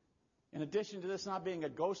 in addition to this not being a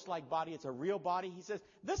ghost-like body, it's a real body. He says,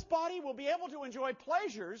 this body will be able to enjoy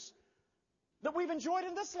pleasures that we've enjoyed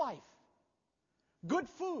in this life. Good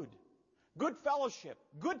food, good fellowship,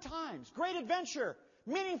 good times, great adventure,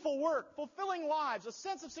 meaningful work, fulfilling lives, a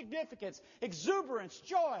sense of significance, exuberance,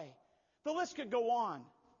 joy. The list could go on.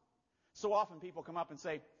 So often people come up and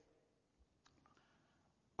say,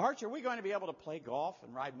 Arch, are we going to be able to play golf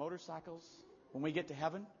and ride motorcycles when we get to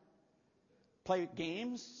heaven? Play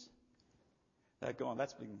games? I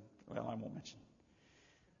won't mention.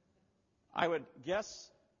 I would guess,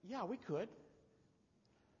 yeah, we could.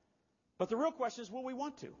 But the real question is, will we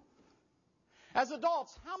want to? As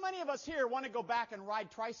adults, how many of us here want to go back and ride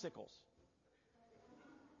tricycles?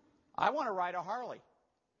 I want to ride a Harley.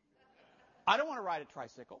 I don't want to ride a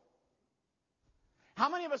tricycle. How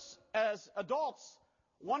many of us as adults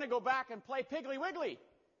want to go back and play Piggly Wiggly?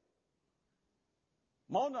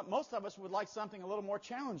 Most of us would like something a little more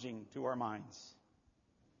challenging to our minds.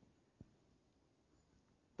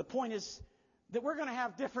 The point is that we're going to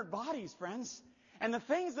have different bodies, friends. And the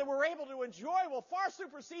things that we're able to enjoy will far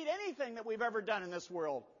supersede anything that we've ever done in this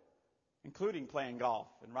world, including playing golf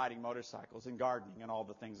and riding motorcycles and gardening and all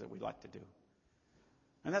the things that we like to do.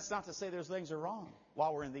 And that's not to say those things are wrong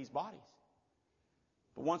while we're in these bodies.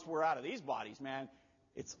 But once we're out of these bodies, man,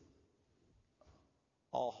 it's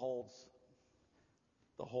all holds.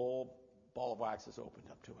 The whole ball of wax is opened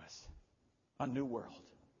up to us. A new world,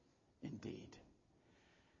 indeed.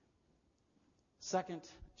 Second,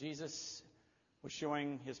 Jesus was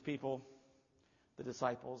showing his people, the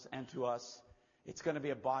disciples, and to us, it's going to be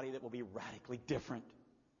a body that will be radically different.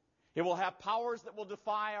 It will have powers that will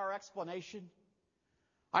defy our explanation.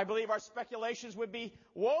 I believe our speculations would be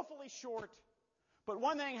woefully short. But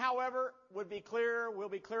one thing, however, will be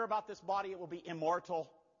clear about this body: it will be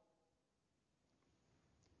immortal.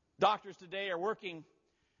 Doctors today are working.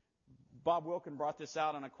 Bob Wilkin brought this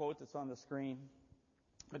out on a quote that's on the screen.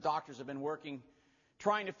 The doctors have been working,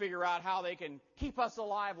 trying to figure out how they can keep us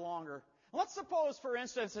alive longer. Let's suppose, for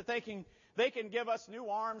instance, that they can give us new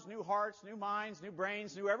arms, new hearts, new minds, new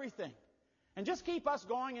brains, new everything, and just keep us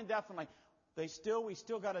going indefinitely. We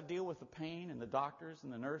still got to deal with the pain and the doctors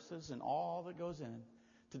and the nurses and all that goes in.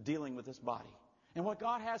 to dealing with this body. And what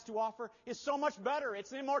God has to offer is so much better.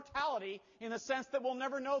 It's immortality in the sense that we'll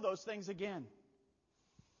never know those things again.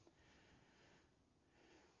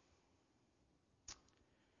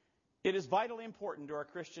 It is vitally important to our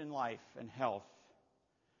Christian life and health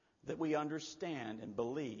that we understand and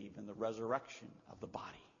believe in the resurrection of the body.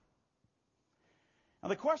 Now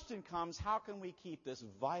the question comes, how can we keep this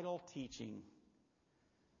vital teaching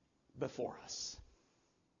before us?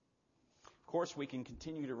 Of course, we can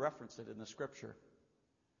continue to reference it in the Scripture.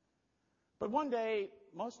 But one day,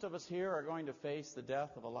 most of us here are going to face the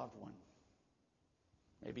death of a loved one.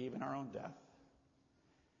 Maybe even our own death.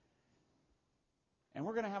 And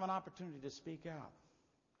we're going to have an opportunity to speak out.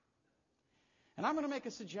 And I'm going to make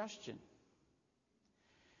a suggestion.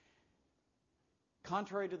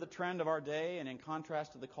 Contrary to the trend of our day and in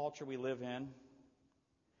contrast to the culture we live in,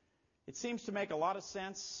 it seems to make a lot of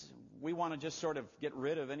sense. We want to just sort of get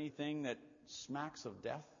rid of anything that smacks of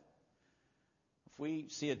death. If we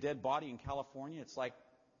see a dead body in California, it's like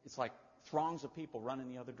throngs of people running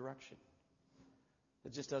the other direction.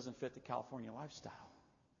 It just doesn't fit the California lifestyle.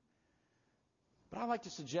 But I'd like to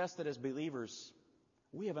suggest that as believers,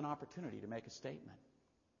 we have an opportunity to make a statement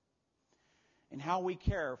in how we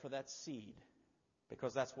care for that seed,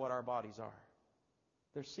 because that's what our bodies are.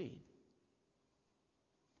 They're seed.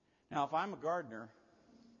 Now, if I'm a gardener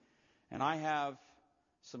and I have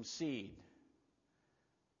some seed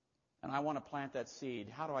and I want to plant that seed,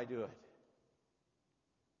 how do I do it?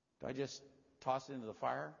 Do I just toss it into the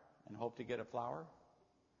fire and hope to get a flower?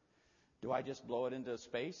 Do I just blow it into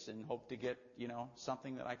space and hope to get,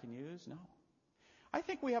 something that I can use? No. I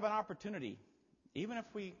think we have an opportunity, even if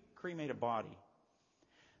we cremate a body,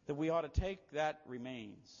 that we ought to take that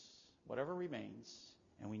remains, whatever remains,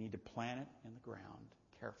 and we need to plant it in the ground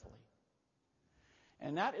carefully.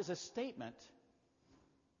 And that is a statement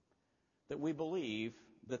that we believe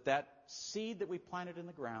that seed that we planted in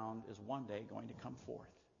the ground is one day going to come forth.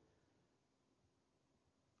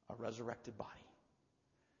 A resurrected body.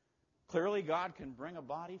 Clearly, God can bring a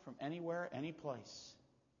body from anywhere, any place.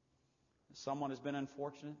 If someone has been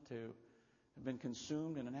unfortunate to have been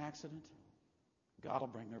consumed in an accident, God will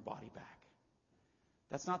bring their body back.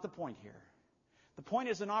 That's not the point here. The point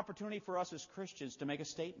is an opportunity for us as Christians to make a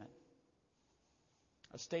statement.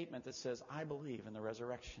 A statement that says, I believe in the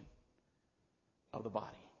resurrection of the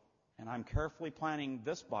body. And I'm carefully planting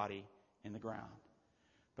this body in the ground.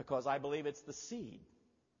 Because I believe it's the seed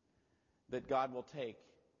that God will take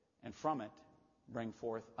and from it bring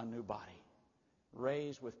forth a new body.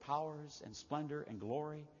 Raised with powers and splendor and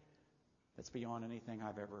glory that's beyond anything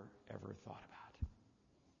I've ever thought about.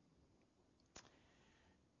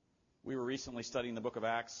 We were recently studying the book of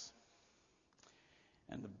Acts.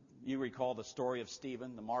 And you recall the story of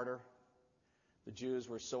Stephen, the martyr. The Jews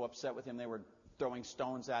were so upset with him, they were throwing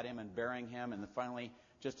stones at him and burying him. And then finally,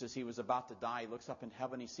 just as he was about to die, he looks up in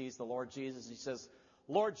heaven, he sees the Lord Jesus. He says,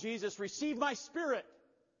 Lord Jesus, receive my spirit.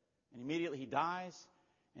 And immediately he dies,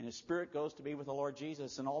 and his spirit goes to be with the Lord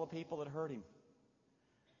Jesus and all the people that heard him.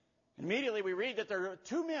 And immediately we read that there were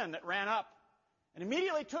two men that ran up and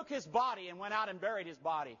immediately took his body and went out and buried his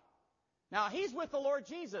body. Now, he's with the Lord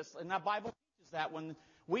Jesus, and the Bible teaches that when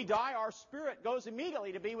we die, our spirit goes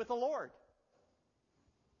immediately to be with the Lord.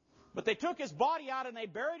 But they took his body out and they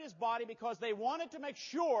buried his body because they wanted to make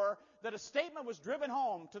sure that a statement was driven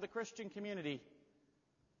home to the Christian community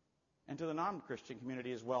and to the non-Christian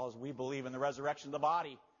community as well, as we believe in the resurrection of the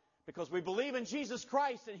body. Because we believe in Jesus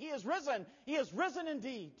Christ and He is risen. He is risen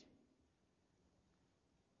indeed.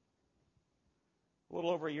 A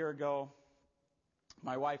little over a year ago,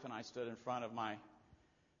 my wife and I stood in front of my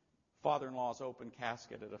father-in-law's open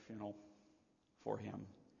casket at a funeral for him.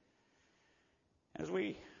 As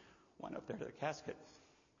we went up there to the casket,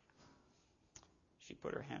 she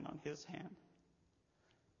put her hand on his hand.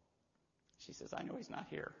 She says, I know he's not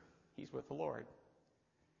here. He's with the Lord.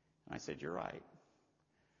 And I said, you're right.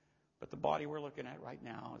 But the body we're looking at right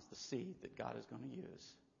now is the seed that God is going to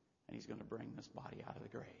use. And He's going to bring this body out of the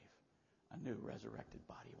grave. A new resurrected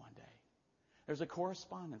body one day. There's a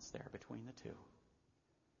correspondence there between the two.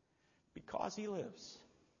 Because He lives,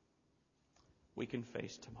 we can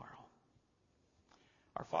face tomorrow.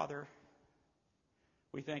 Our Father,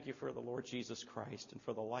 we thank You for the Lord Jesus Christ and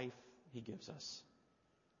for the life He gives us.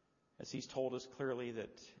 As He's told us clearly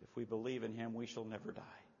that if we believe in Him, we shall never die.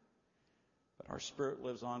 But our spirit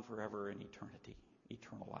lives on forever in eternity,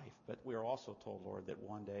 eternal life. But we are also told, Lord, that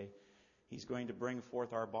one day He's going to bring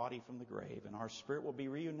forth our body from the grave, and our spirit will be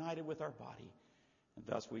reunited with our body, and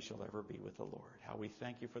thus we shall ever be with the Lord. How we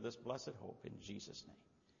thank You for this blessed hope in Jesus'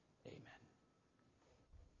 name. Amen.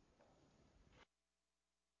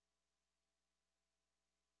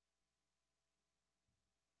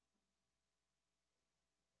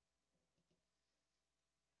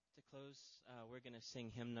 close, we're going to sing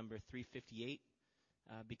hymn number 358,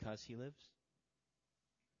 Because He Lives.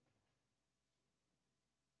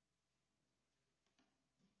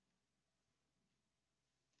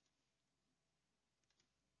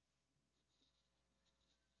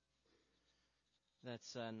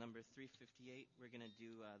 That's number 358. We're going to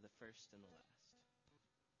do the first and the last.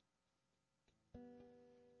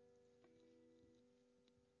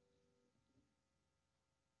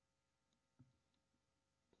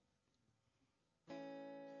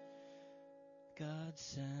 God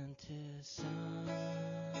sent His Son,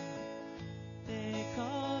 they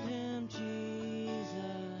called Him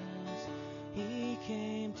Jesus. He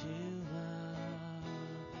came to love,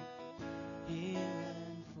 heal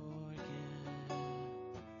and forgive.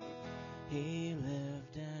 He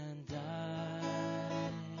lived and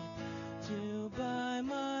died to buy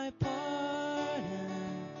my pardon.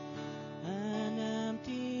 An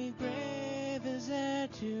empty grave is there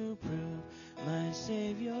to prove my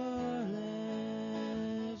Savior lives.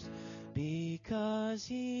 Because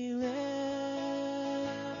He lives,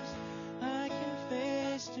 I can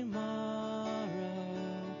face tomorrow.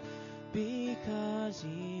 Because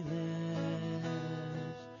He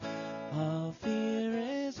lives, all fear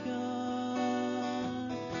is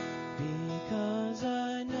gone. Because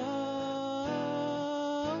I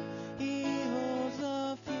know He holds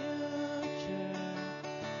the future,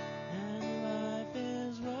 and life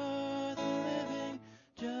is worth living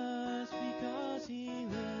just because He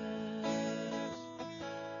lives.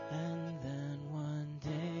 And then one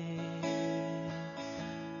day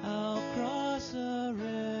I'll cross a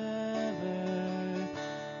river,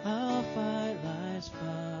 I'll fight life's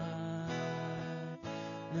fight,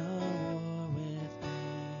 no war with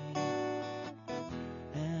me.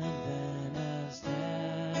 And then as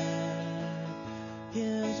death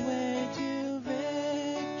gives way to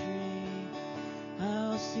victory,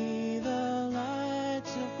 I'll see the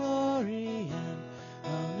lights of glory, and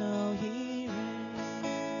I'll know He reigns.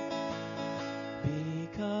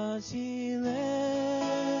 Because He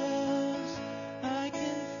lives, I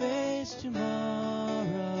can face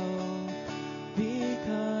tomorrow.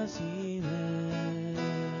 Because He lives,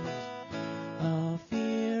 all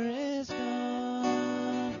fear is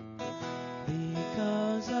gone.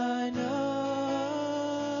 Because I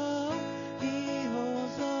know He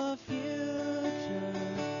holds the future,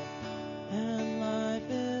 and life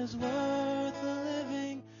is worth the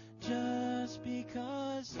living just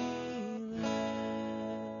because He lives.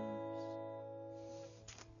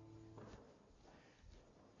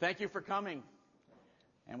 Thank you for coming.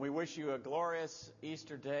 And we wish you a glorious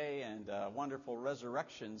Easter day and a wonderful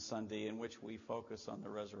Resurrection Sunday in which we focus on the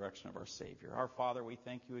resurrection of our Savior. Our Father, we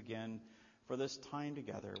thank you again for this time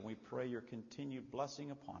together. We pray your continued blessing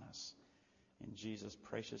upon us. In Jesus'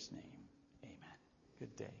 precious name, amen.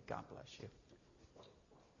 Good day. God bless you.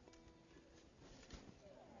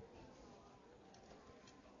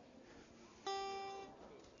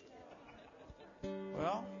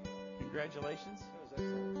 Well, congratulations.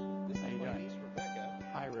 This How is you my doing? niece, Rebecca.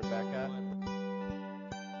 Hi, Rebecca.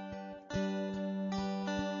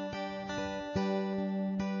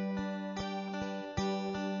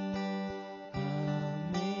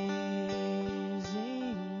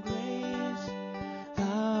 Amazing grace,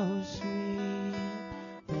 how sweet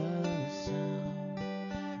the sound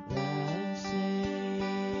that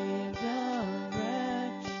saved a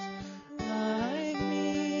wretch like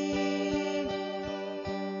me.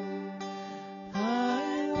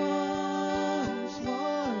 I once was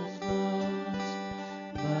lost,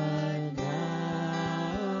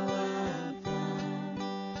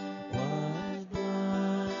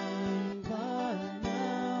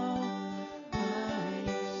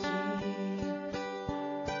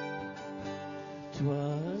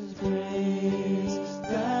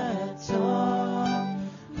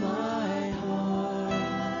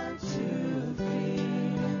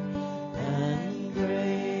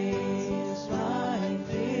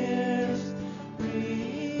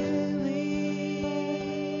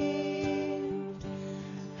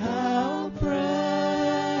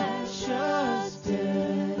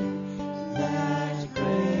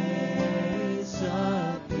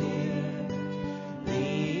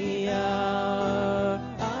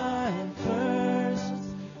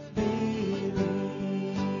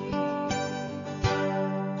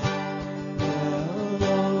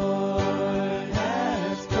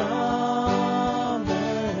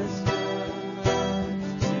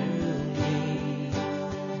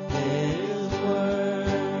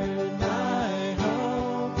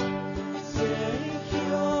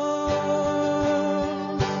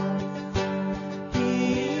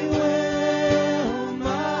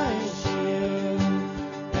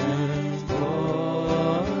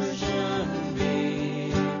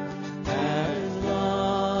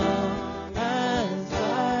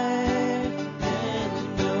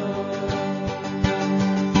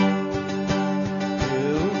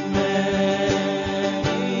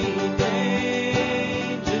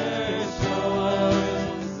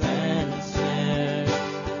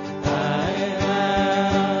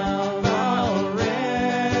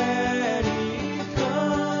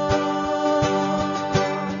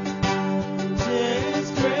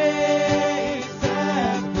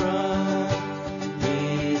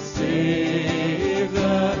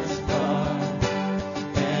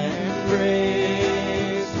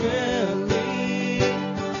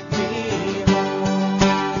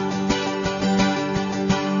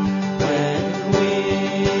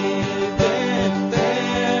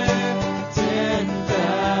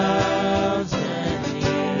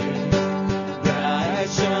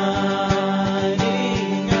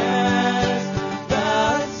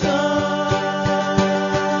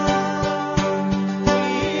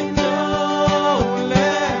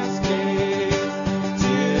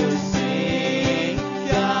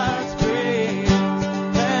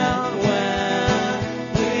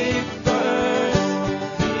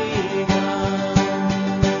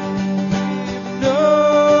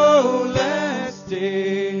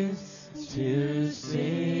 to sing.